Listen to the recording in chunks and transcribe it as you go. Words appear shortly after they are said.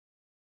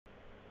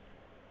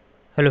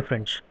Hello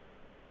friends,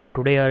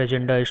 today our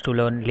agenda is to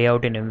learn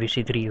layout in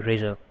MVC3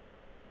 Razor.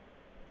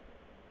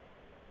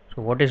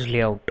 So what is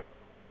layout?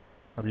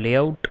 A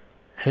layout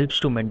helps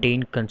to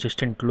maintain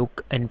consistent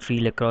look and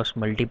feel across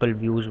multiple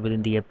views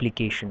within the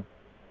application.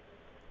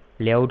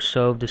 Layouts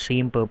serve the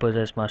same purpose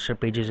as master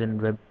pages in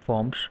web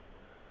forms.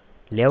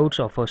 Layouts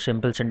offer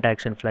simple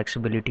syntax and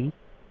flexibility,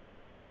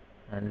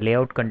 and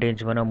layout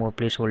contains one or more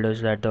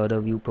placeholders that the other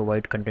view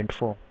provide content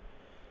for.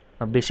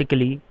 Now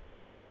basically,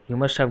 you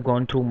must have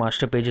gone through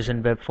master pages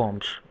in web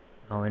forms.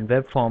 Now in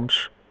web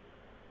forms,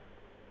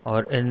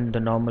 or in the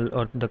normal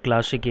or the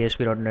classic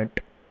ASP.NET,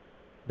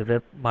 the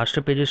web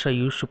master pages are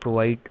used to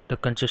provide the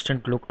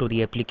consistent look to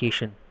the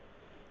application.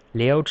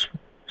 Layouts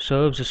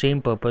serves the same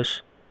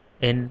purpose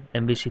in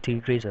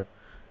MVC3 Razor.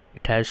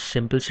 It has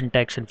simple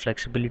syntax and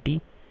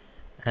flexibility,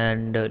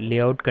 and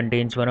layout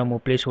contains one or more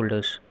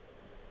placeholders.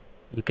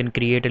 You can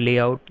create a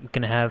layout, you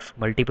can have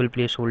multiple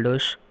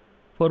placeholders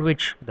for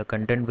which the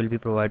content will be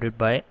provided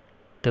by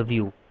the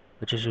view,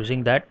 which is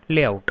using that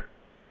layout.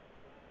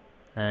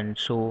 And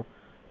so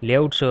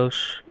layout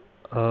serves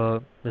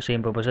the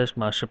same purpose as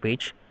master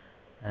page.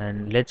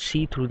 And let's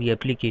see through the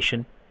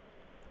application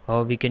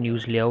how we can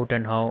use layout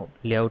and how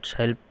layouts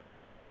help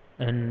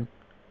in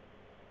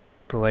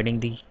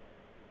providing the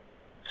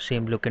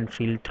same look and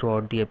feel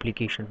throughout the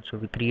application. So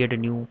we create a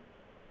new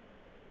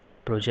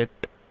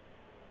project.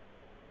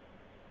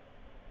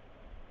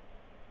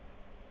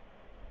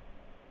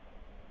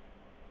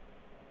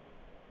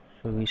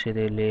 So we say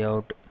the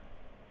layout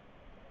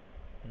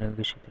in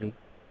MVC3.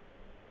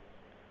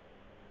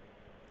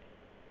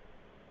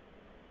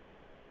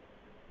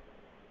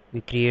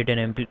 We create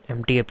an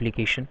empty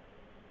application.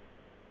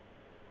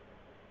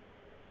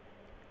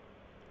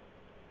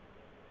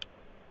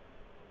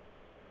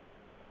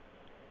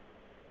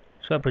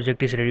 So our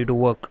project is ready to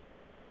work.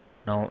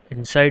 Now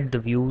inside the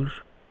views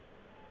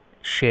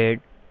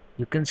shared,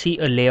 you can see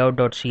a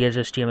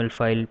layout.cshtml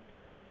file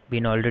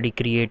been already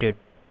created.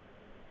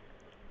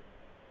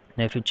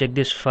 Now if you check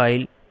this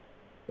file,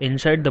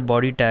 inside the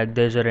body tag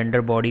there is a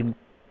render body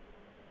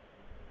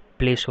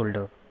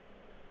placeholder.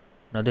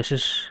 Now this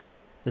is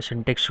the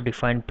syntax to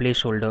define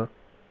placeholder,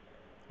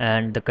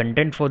 and the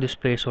content for this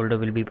placeholder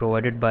will be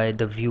provided by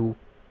the view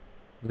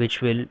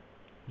which will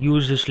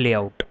use this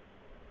layout.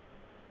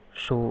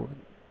 So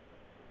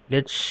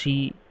let's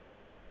see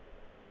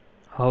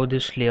how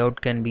this layout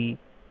can be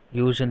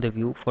used in the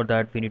view. For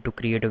that we need to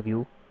create a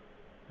view,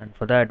 and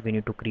for that we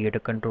need to create a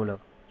controller.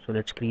 So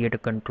let's create a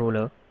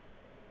controller.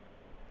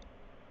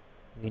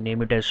 We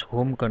name it as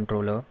home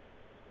controller.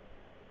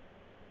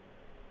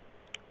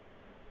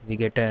 We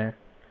get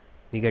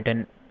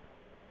an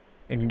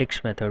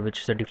index method, which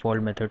is the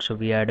default method, so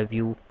we add a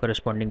view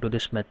corresponding to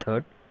this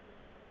method,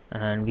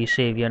 and we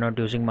say we are not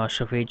using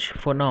master page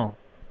for now.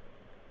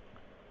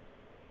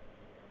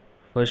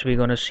 First we're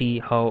gonna see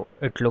how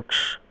it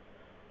looks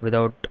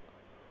without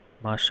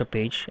master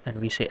page,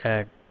 and we say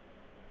add.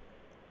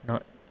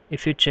 Now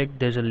if you check,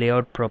 there's a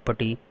layout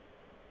property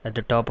at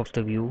the top of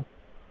the view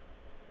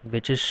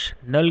which is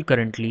null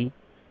currently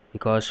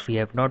because we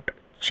have not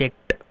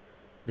checked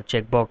the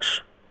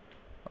checkbox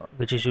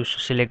which is used to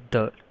select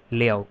the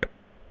layout.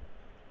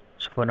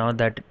 So for now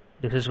that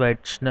this is why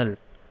it's null.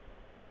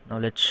 Now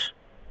let's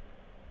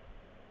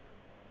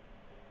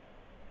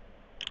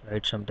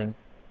write something.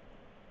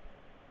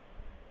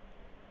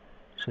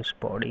 This is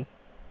body.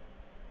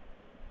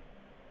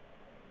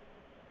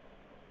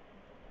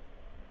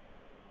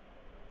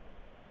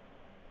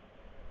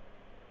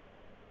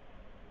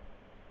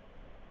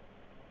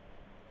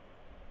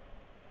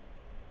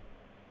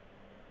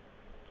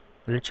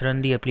 Let's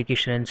run the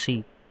application and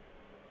see.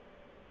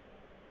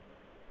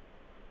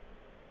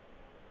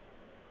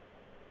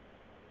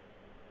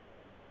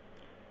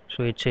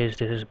 So it says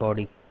this is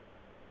body.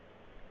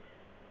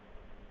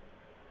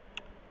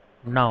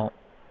 Now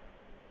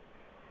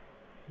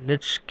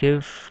let's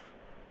give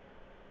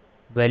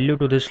value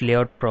to this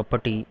layout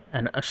property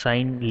and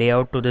assign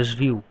layout to this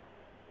view.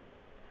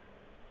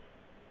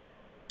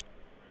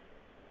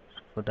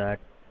 So for that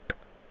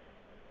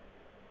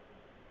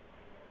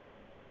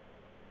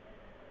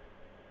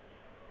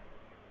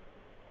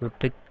we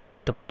pick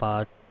the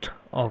path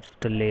of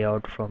the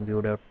layout from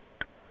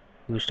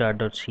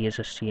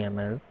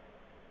view.uStart.cshtml.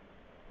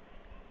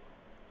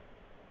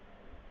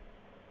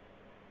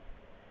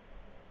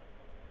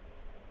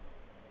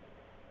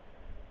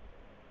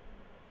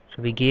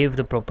 So we gave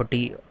the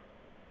property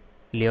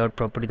layout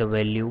property the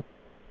value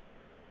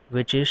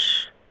which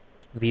is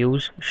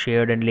views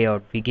shared and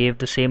layout. We gave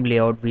the same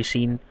layout we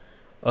seen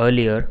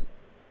earlier.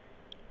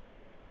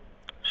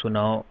 So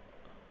now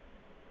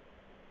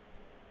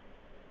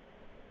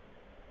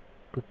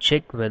to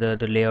check whether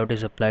the layout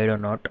is applied or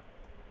not,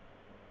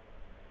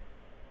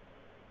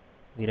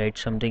 we write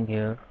something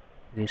here.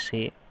 We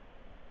say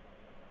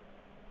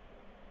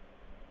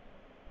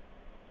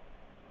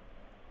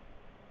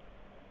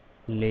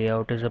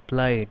layout is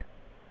applied.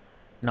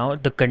 Now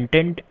the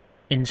content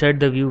inside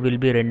the view will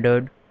be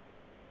rendered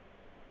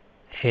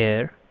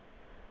here,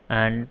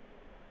 and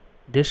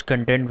this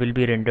content will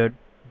be rendered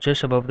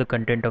just above the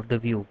content of the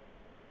view.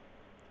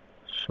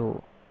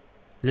 So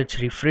let's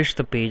refresh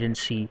the page and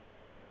see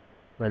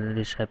whether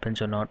this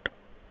happens or not.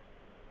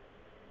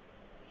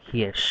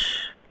 Yes,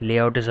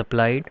 layout is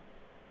applied.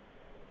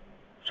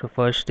 So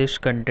first this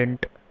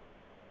content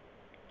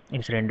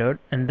is rendered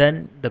and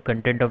then the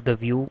content of the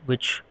view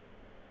which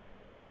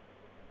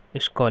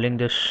is calling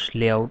this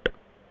layout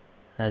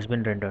has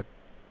been rendered.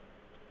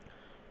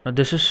 Now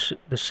this is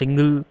the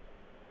single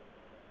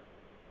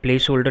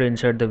placeholder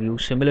inside the view.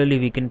 Similarly,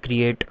 we can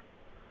create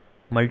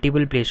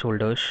multiple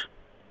placeholders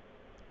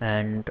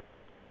and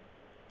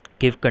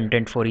give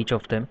content for each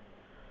of them.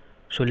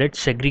 So let's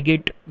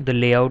segregate the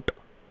layout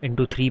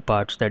into three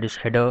parts, that is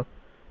header,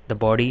 the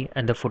body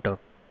and the footer.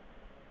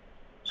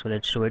 So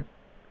let's do it.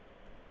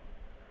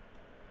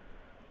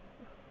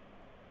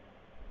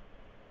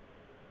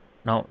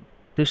 Now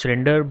this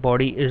render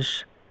body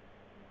is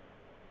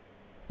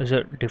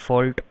a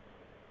default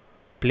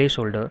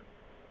placeholder.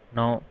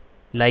 Now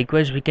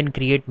likewise we can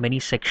create many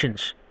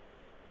sections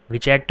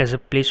which act as a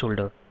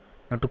placeholder.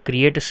 Now to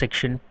create a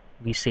section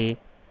we say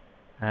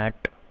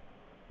at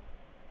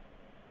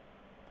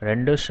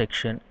render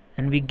section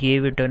and we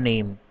gave it a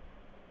name.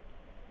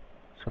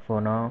 So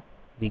for now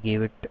we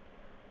gave it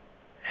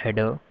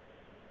header,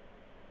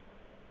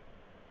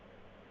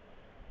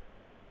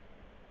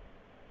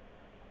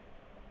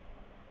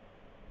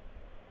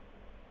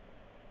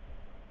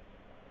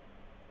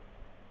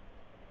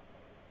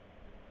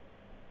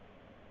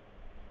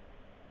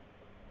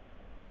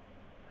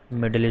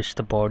 middle is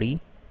the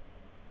body,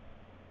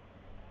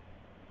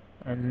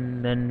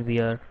 and then we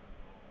are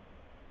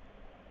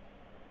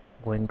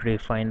going to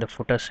define the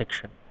footer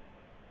section.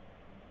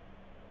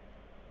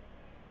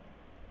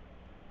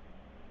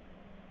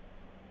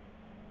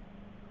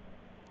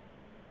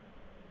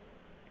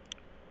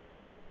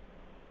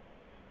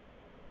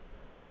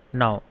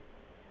 Now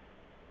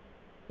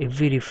if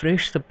we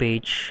refresh the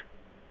page,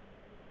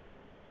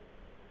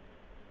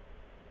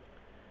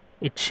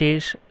 it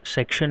says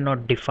section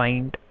not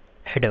defined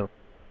header.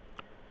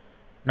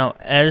 Now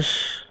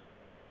as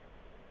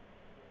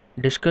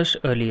discussed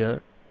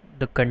earlier,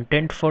 the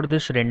content for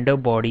this render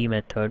body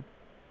method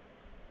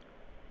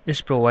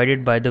is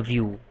provided by the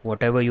view.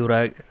 Whatever you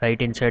write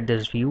inside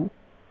this view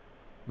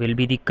will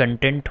be the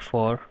content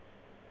for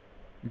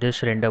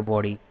this render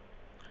body.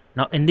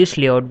 Now in this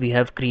layout we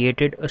have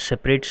created a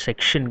separate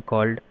section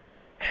called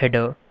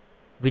header,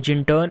 which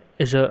in turn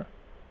is a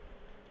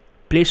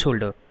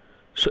placeholder.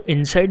 So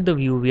inside the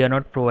view we are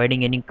not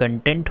providing any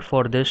content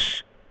for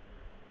this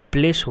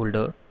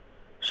placeholder,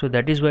 so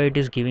that is why it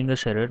is giving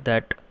us error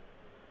that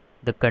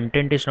the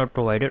content is not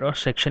provided or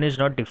section is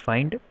not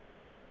defined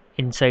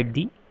inside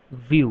the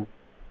view.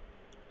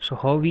 So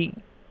how we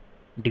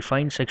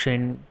define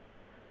section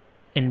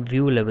in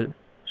view level?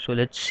 So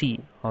let's see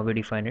how we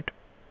define it.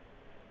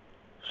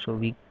 So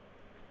we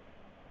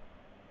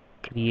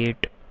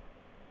create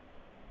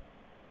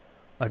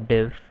a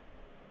div,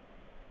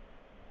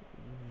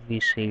 we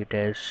say it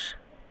as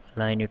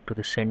align it to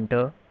the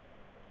center,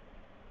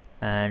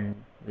 and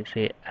we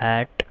say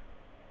at,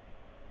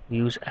 we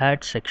use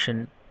add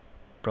section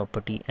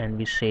property, and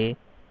we say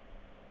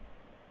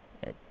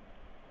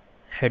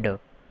header.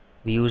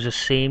 We use the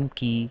same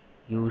key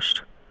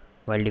used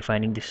while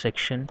defining this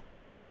section.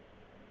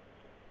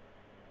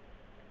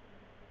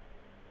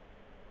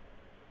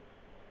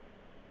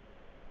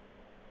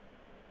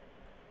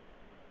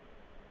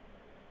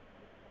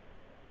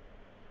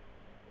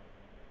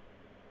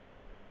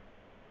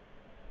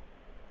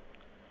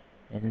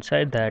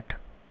 Inside that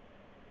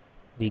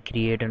we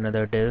create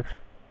another div.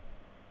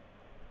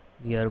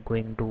 We are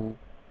going to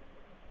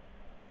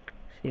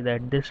see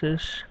that this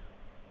is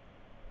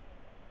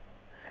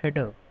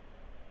header.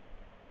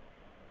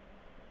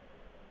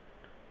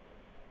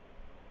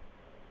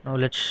 Now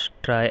let's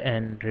try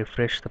and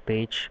refresh the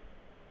page.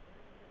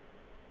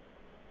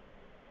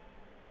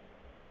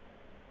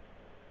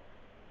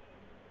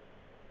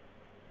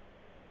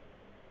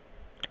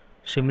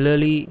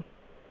 Similarly,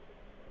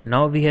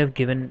 now we have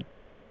given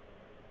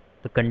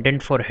the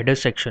content for header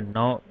section.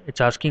 Now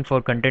it's asking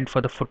for content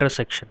for the footer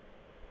section.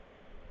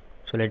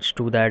 So let's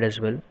do that as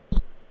well.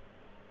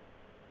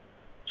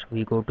 So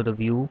we go to the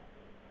view,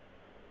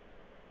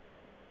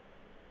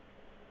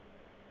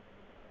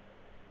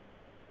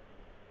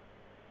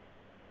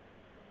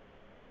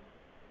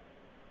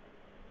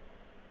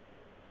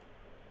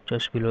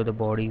 just below the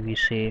body we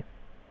say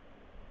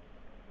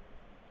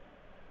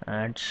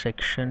add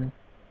section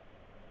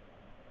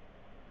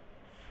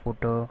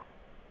footer.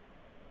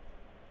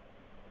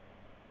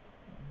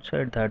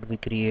 Inside that we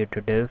create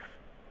a div,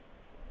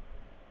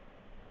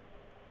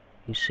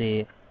 we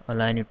say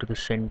align it to the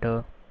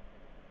center,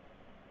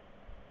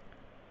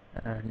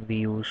 and we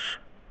use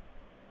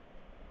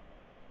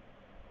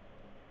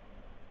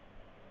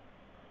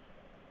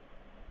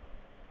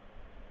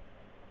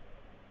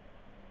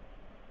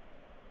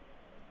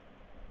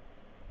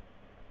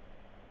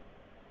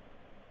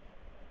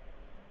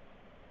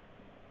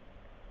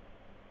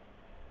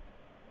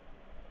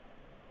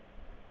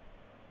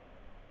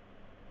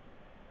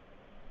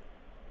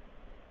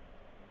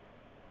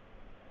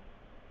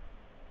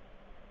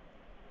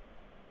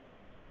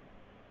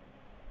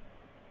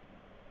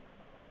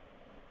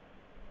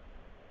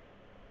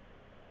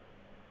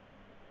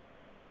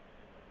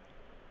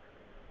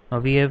Now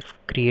we have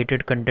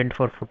created content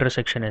for footer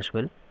section as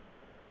well.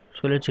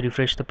 So let's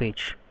refresh the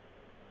page.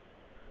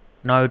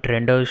 Now it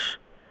renders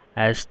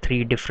as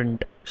three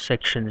different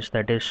sections,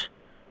 that is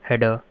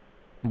header,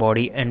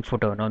 body and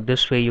footer. Now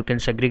this way you can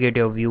segregate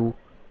your view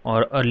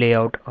or a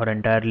layout or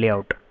entire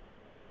layout.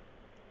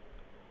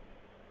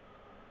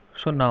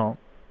 So now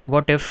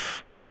what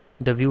if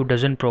the view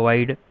doesn't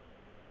provide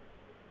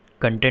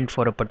content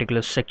for a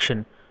particular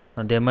section?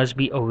 Now there must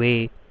be a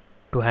way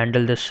to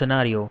handle this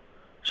scenario.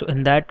 So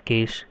in that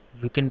case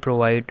you can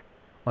provide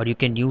or you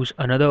can use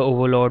another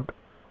overload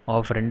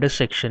of render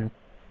section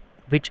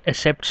which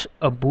accepts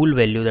a bool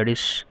value, that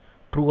is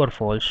true or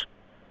false,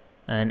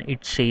 and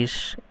it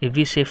says, if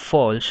we say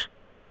false,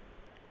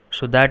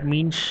 so that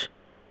means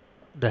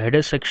the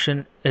header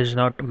section is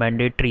not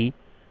mandatory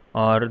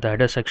or the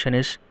header section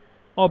is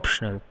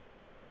optional.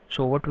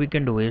 So what we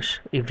can do is,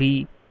 if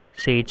we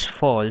say it's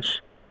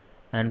false,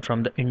 and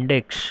from the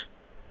index,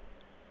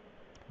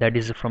 that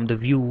is from the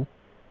view,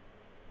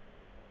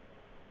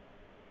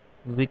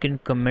 we can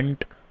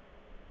comment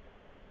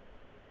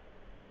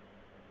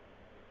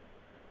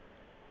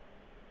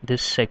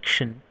this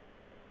section.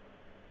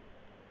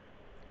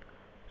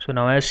 So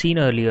now as seen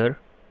earlier,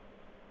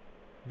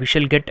 we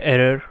shall get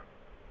error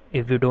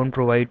if we don't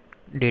provide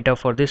data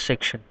for this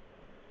section,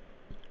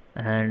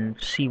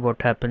 and see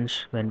what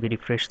happens when we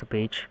refresh the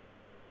page.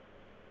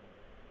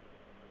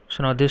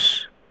 So now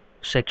this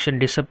section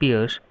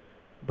disappears,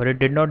 but it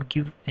did not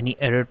give any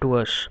error to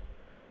us,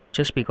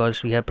 just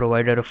because we have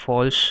provided a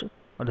false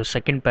or the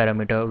second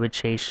parameter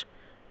which says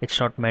it's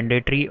not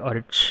mandatory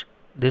or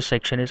this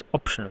section is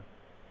optional.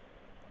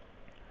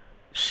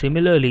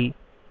 Similarly,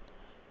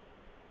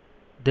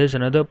 there's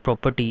another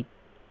property,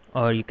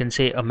 or you can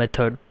say a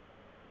method,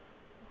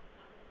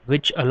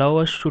 which allow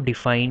us to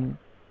define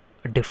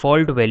a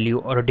default value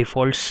or a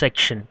default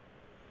section.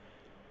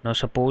 Now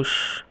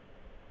suppose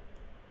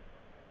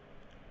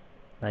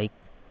like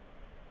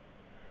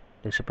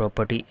this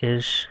property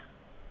is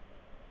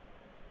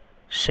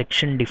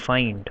section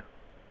defined,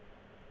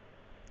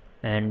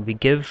 and we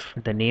give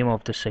the name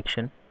of the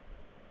section.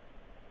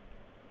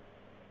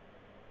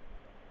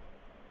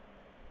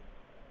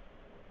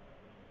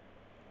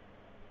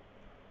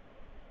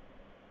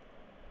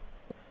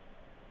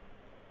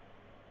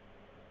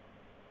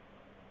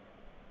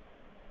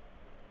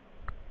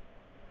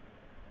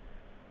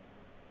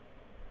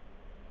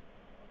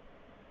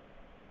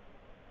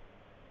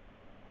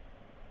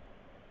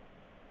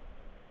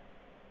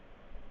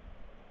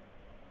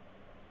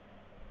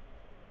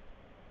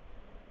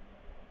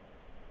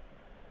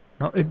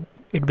 Now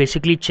it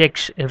basically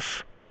checks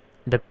if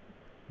the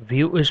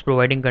view is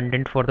providing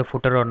content for the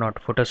footer or not,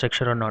 footer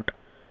section or not.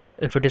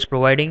 If it is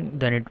providing,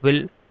 then it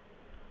will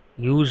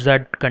use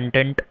that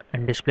content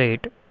and display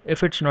it.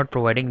 If it's not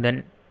providing,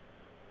 then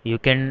you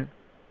can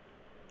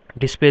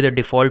display the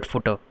default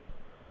footer.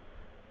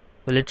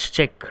 So let's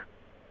check.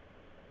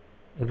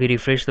 If we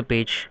refresh the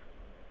page,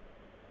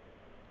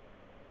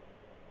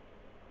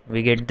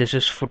 we get this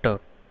is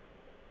footer.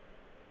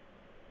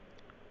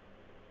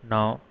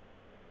 Now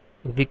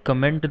if we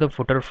comment the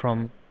footer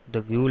from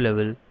the view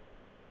level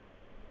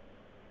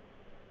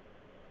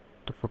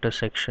to footer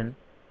section,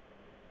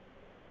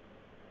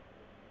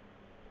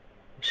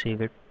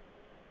 save it,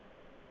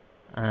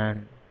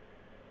 and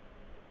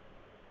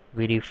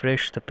we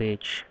refresh the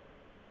page.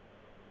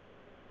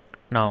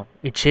 Now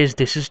it says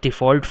this is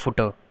default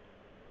footer.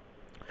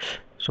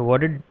 So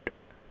what it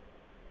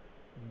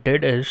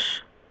did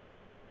is,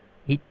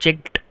 he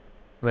checked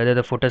whether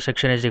the footer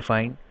section is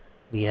defined.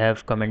 We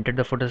have commented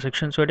the footer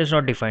section, so it is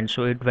not defined,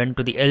 so it went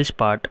to the else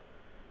part.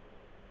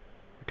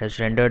 It has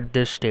rendered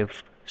this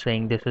div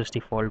saying this is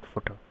default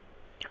footer.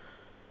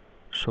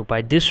 So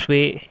by this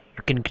way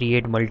you can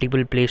create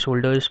multiple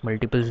placeholders,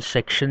 multiple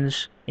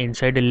sections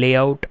inside a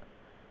layout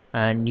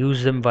and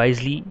use them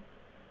wisely,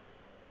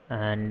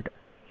 and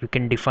you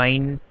can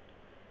define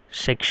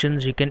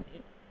sections, you can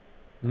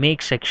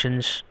make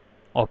sections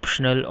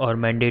optional or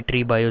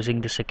mandatory by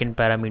using the second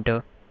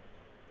parameter,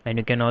 and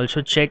you can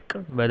also check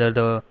whether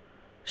the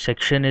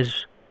section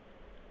is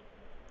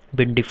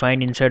been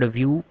defined inside a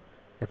view.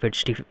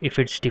 If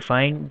it's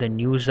defined, then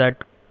use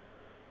that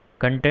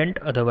content,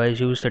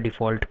 otherwise use the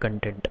default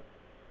content.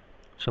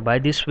 So by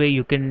this way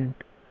you can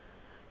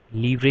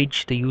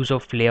leverage the use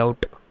of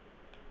layout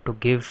to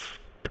give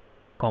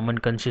common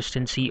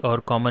consistency or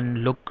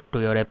common look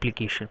to your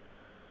application.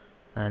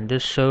 And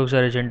this serves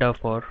our agenda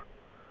for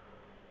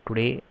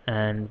today,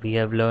 and we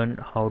have learned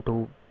how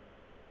to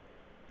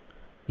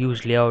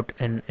use layout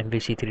in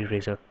MVC3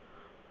 Razor.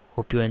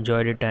 Hope you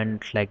enjoyed it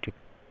and liked it.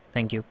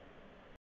 Thank you.